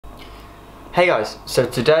Hey guys, so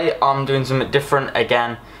today I'm doing something different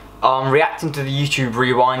again. I'm reacting to the YouTube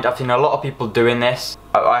Rewind. I've seen a lot of people doing this.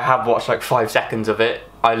 I have watched like 5 seconds of it.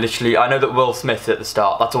 I know that Will Smith's at the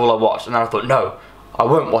start, that's all I watched, and then I thought, no, I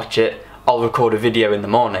won't watch it, I'll record a video in the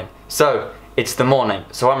morning. So, it's the morning,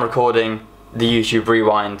 so I'm recording the YouTube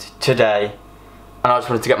Rewind today, and I just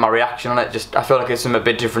wanted to get my reaction on it. I feel like it's something a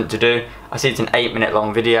bit different to do. I see it's an 8-minute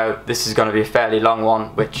long video. This is going to be a fairly long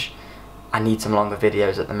one, which I need some longer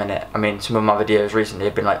videos at the minute. I mean, some of my videos recently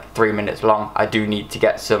have been like 3 minutes long. I do need to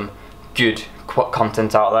get some good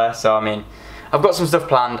content out there. So, I mean, I've got some stuff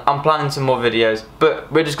planned. I'm planning some more videos, but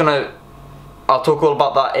we're just gonna, I'll talk all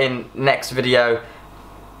about that in next video,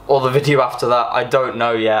 or the video after that. I don't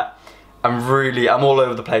know yet. I'm all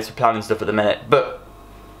over the place with planning stuff at the minute. But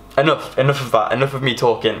enough of that. Enough of me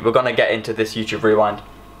talking. We're gonna get into this YouTube Rewind.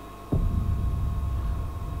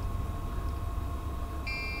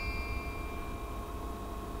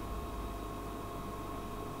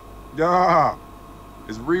 Yeah,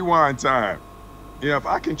 it's rewind time. Yeah, if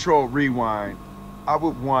I control rewind, I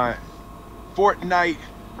would want Fortnite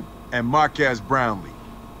and Marquez Brownlee.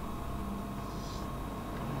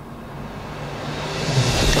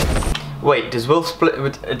 Wait, does Will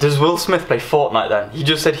Smith play Fortnite then? He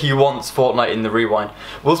just said he wants Fortnite in the Rewind.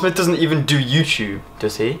 Will Smith doesn't even do YouTube,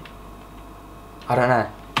 does he? I don't know.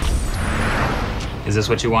 Is this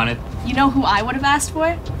what you wanted? You know who I would have asked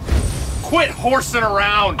for? Quit horsing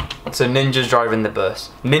around! So Ninja's driving the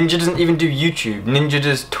bus. Ninja doesn't even do YouTube. Ninja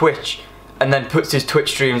does Twitch and then puts his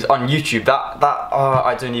Twitch streams on YouTube.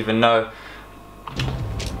 I don't even know.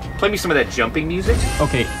 Play me some of that jumping music.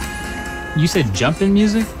 Okay, you said jumping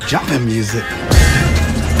music? Jumping music.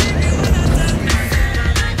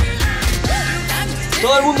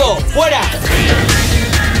 Todo el mundo, fuera!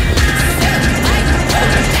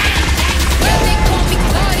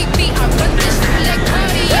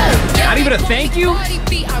 Not even a thank you?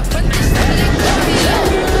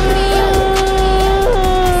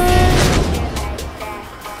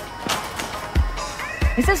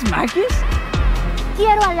 Is this Marcus?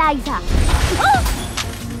 Quiero a Liza.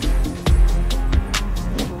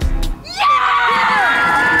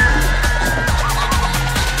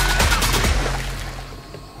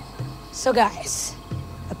 So guys,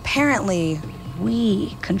 apparently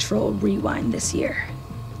we control Rewind this year.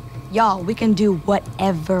 Y'all, we can do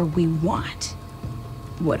whatever we want.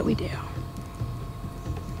 What do we do?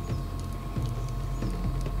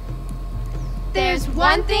 There's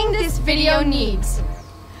one thing this video needs.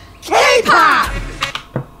 K-pop!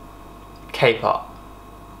 K-pop.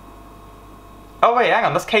 Oh wait, hang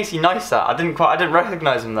on, that's Casey Neistat. I didn't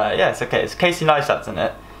recognize him there. Yes, okay, it's Casey Neistat's in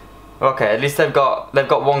it. Okay, at least they've got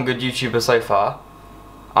one good YouTuber so far.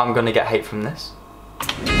 I'm gonna get hate from this.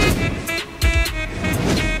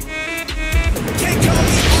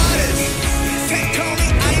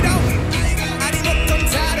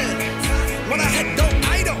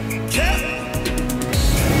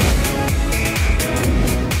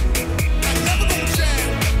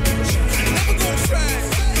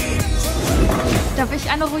 Darf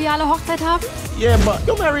ich eine royale Hochzeit haben? Yeah, but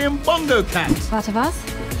you're marrying Bongo Cat. Warte, was?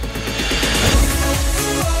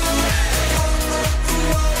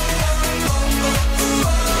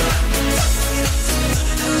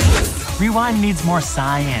 Rewind needs more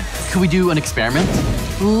science. Could we do an experiment?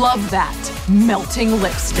 Love that. Melting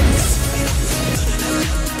lipsticks.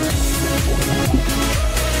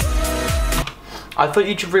 I thought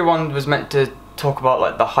YouTube Rewind was meant to talk about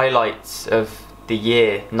like the highlights of the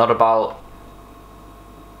year, not about,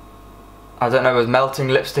 I don't know, was melting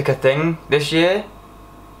lipstick a thing this year?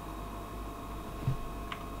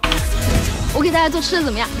 我给大家做吃的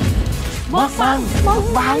怎么样？ 먹방.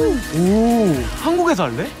 오, 한국에서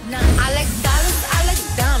할래? I like dollars, I like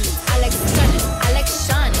diamonds, I like stunning, I like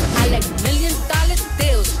shining, I like $1,000,000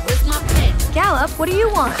 deals. Where's my pen? Gallup, what do you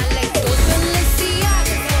want? I like those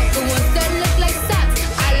Balenciagas, the ones that look like socks.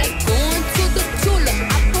 I like going to the Tula,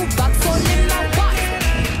 I put box all in my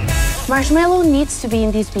watch. Marshmallow needs to be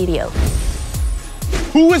in this video.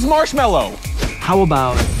 Who is Marshmallow? How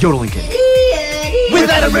about Yodeling Kid? With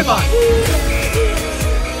that a ribbon!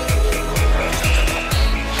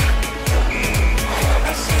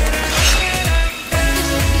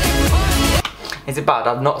 Is it bad?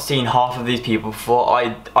 I've not seen half of these people before.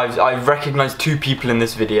 I've recognised 2 people in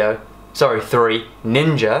this video. Sorry, 3.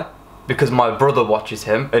 Ninja, because my brother watches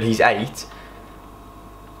him and he's 8.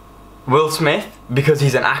 Will Smith, because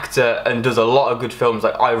he's an actor and does a lot of good films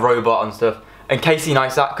like I, Robot and stuff. And Casey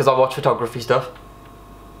Neistat, because I watch photography stuff.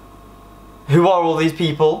 Who are all these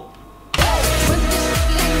people?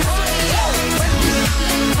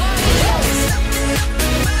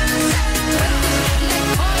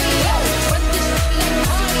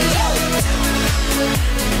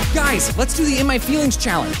 Guys, let's do the In My Feelings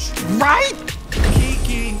challenge. Right?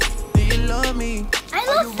 Kiki, do you love me? I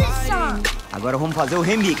love this song. Agora vamos fazer o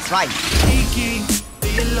remix, vai. Kiki, do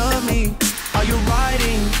you love me? Are you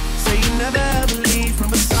riding? Say you never ever leave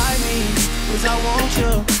from beside me. 'Cause I want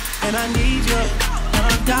you, and I need you, and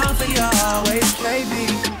I'm down for you always, baby.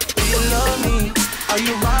 Do you love me? Are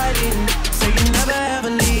you riding? Say you never ever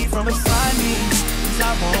leave from beside me. 'Cause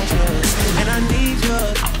I want you, and I need you,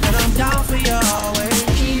 and I'm down for you always.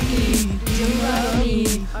 Kiki, do you love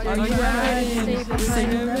me? Are you riding? Say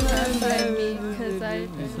you never ever leave me. 'Cause I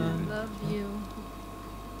love you.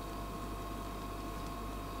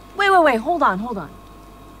 Wait, hold on.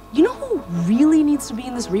 You know who really needs to be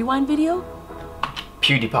in this Rewind video?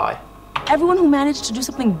 PewDiePie. Everyone who managed to do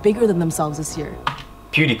something bigger than themselves this year.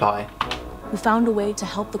 PewDiePie. Who found a way to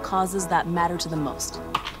help the causes that matter to them most.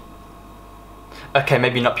 Okay,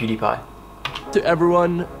 maybe not PewDiePie. To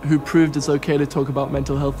everyone who proved it's okay to talk about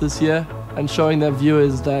mental health this year and showing their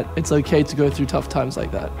viewers that it's okay to go through tough times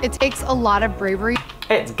like that. It takes a lot of bravery.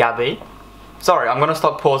 Hey, it's Gabby. Sorry, I'm gonna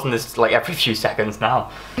stop pausing this like every few seconds now.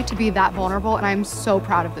 To be that vulnerable, and I'm so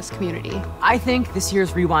proud of this community. I think this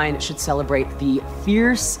year's Rewind should celebrate the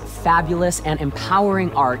fierce, fabulous, and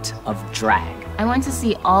empowering art of drag. I want to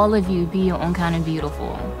see all of you be your own kind of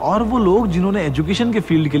beautiful. और वो लोग जिन्होंने education के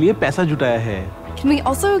field के लिए पैसा जुटाया है. Can we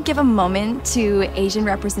also give a moment to Asian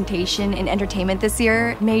representation in entertainment this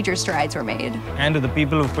year? Major strides were made. And to the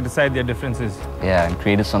people who put aside their differences. Yeah, and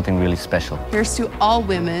created something really special. Here's to all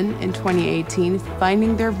women in 2018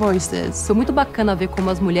 finding their voices. Foi muito bacana ver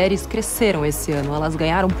como as mulheres cresceram esse ano, elas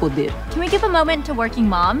ganharam poder. Can we give a moment to working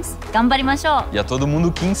moms? Ganbarimashou. E a todo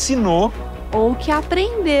mundo que ensinou ou que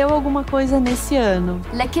aprendeu alguma coisa nesse ano.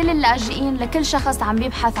 لكل اللاجئين لكل شخص عم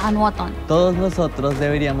بيبحث عن وطن. Todos nosotros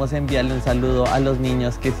deberíamos enviarle un saludo a los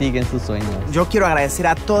niños que siguen sus sueños. Yo quiero agradecer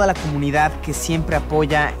a toda la comunidad que siempre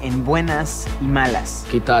apoya en buenas y malas.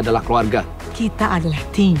 Kita adalah keluarga. Kita adalah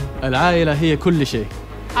team. العائلة هي كل شيء.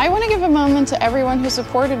 I want to give a moment to everyone who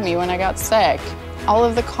supported me when I got sick. All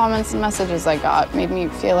of the comments and messages I got made me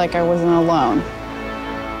feel like I wasn't alone.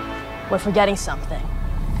 We're forgetting something.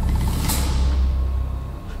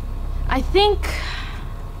 I think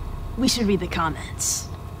we should read the comments.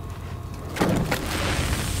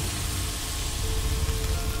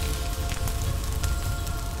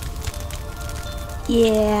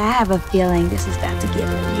 Yeah, I have a feeling this is about to get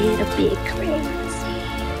a little bit crazy.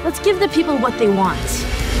 Let's give the people what they want.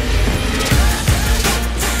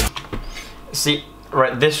 See,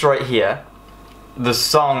 right, this right here, the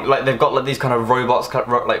song, like they've got like these kind of robots,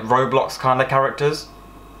 like Roblox kind of characters.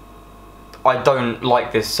 I don't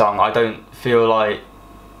like this song. I don't feel like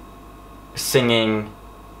singing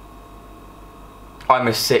I'm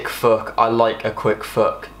a sick fuck, I like a quick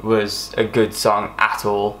fuck was a good song at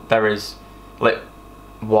all. There is, like,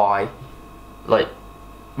 why? Like,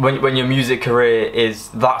 when your music career is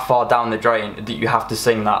that far down the drain that you have to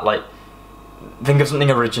sing that, like, think of something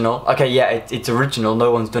original. Okay, yeah, it's original, no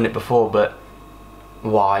one's done it before, but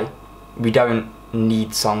why? We don't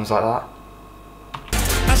need songs like that.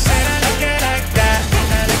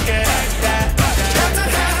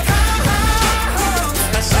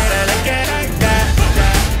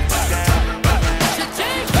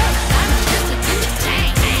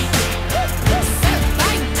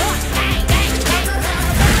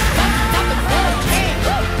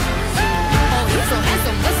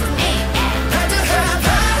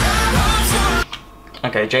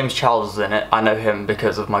 Okay, James Charles is in it. I know him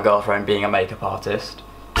because of my girlfriend being a makeup artist.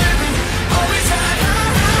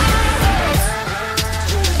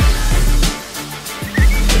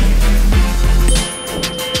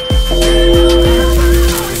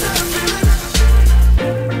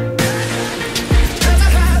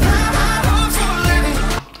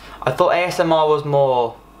 I thought ASMR was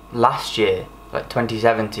more last year, like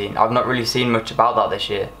 2017. I've not really seen much about that this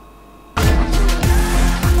year.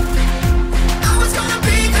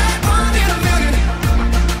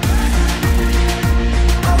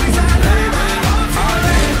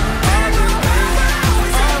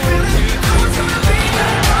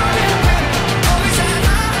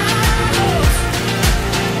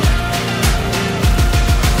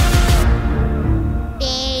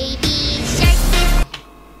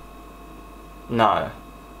 No.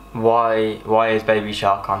 Why is Baby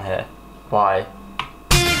Shark on here? Why?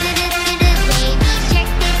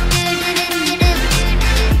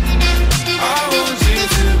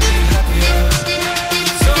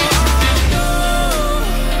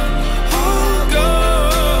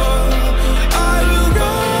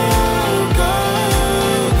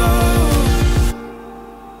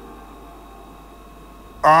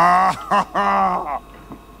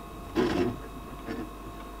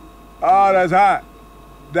 Oh, that's hot.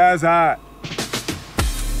 That's hot.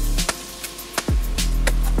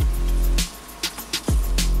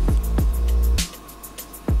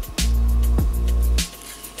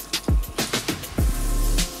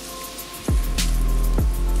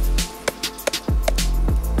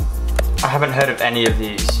 I haven't heard of any of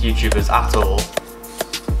these YouTubers at all.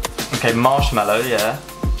 Okay, Marshmallow, yeah.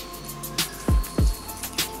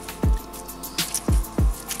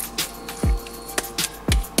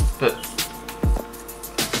 But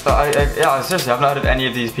yeah, seriously, I've not heard of any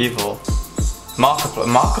of these people.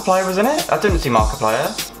 Markiplier was in it? I didn't see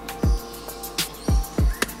Markiplier.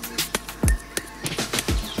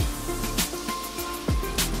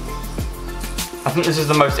 I think this is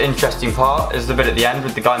the most interesting part, is the bit at the end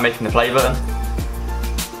with the guy making the play button.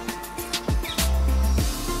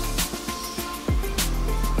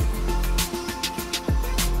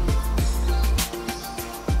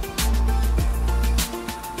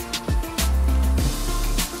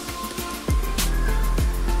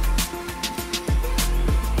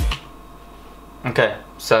 Okay,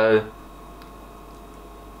 so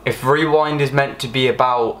if Rewind is meant to be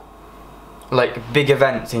about like big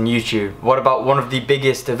events in YouTube, what about one of the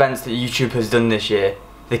biggest events that YouTube has done this year?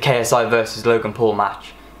 The KSI versus Logan Paul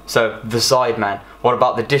match. So the Sidemen. What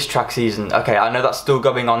about the diss track season? Okay, I know that's still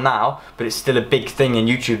going on now, but it's still a big thing in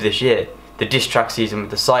YouTube this year. The diss track season with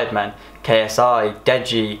the Sidemen, KSI,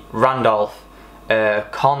 Deji, Randolph,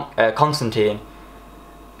 Constantine,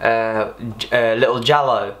 Little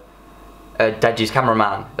Jallo, Deji's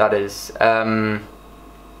cameraman, that is.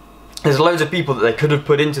 There's loads of people that they could have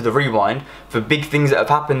put into the Rewind for big things that have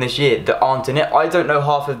happened this year that aren't in it. I don't know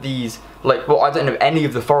half of these, like, well, I don't know any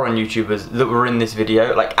of the foreign YouTubers that were in this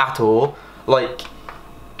video, like, at all. Like,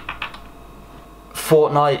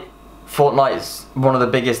 Fortnite's one of the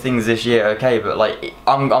biggest things this year, okay, but, like,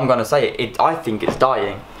 I'm gonna say it, I think it's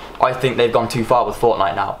dying. I think they've gone too far with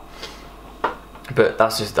Fortnite now. But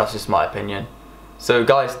that's just my opinion. So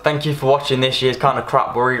guys, thank you for watching this year's kind of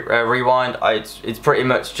crap Rewind. It's pretty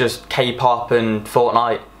much just K-pop and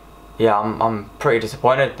Fortnite. Yeah, I'm pretty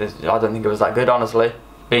disappointed. I don't think it was that good, honestly.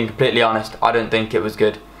 Being completely honest, I don't think it was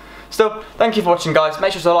good. Still, thank you for watching, guys.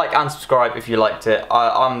 Make sure to like and subscribe if you liked it.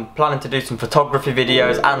 I'm planning to do some photography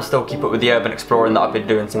videos and still keep up with the urban exploring that I've been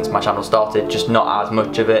doing since my channel started, just not as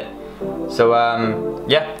much of it. So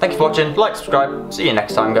yeah, thank you for watching. Like, subscribe. See you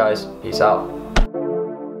next time, guys. Peace out.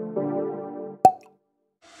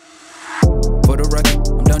 For the record,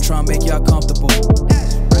 I'm done trying to make y'all comfortable.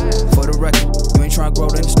 For the record, you ain't trying to grow,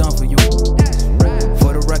 then it's done for you.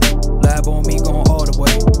 For the record, lab on me going all the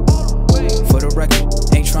way. For the record,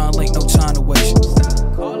 ain't trying to link, no time to waste.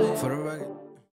 For the record.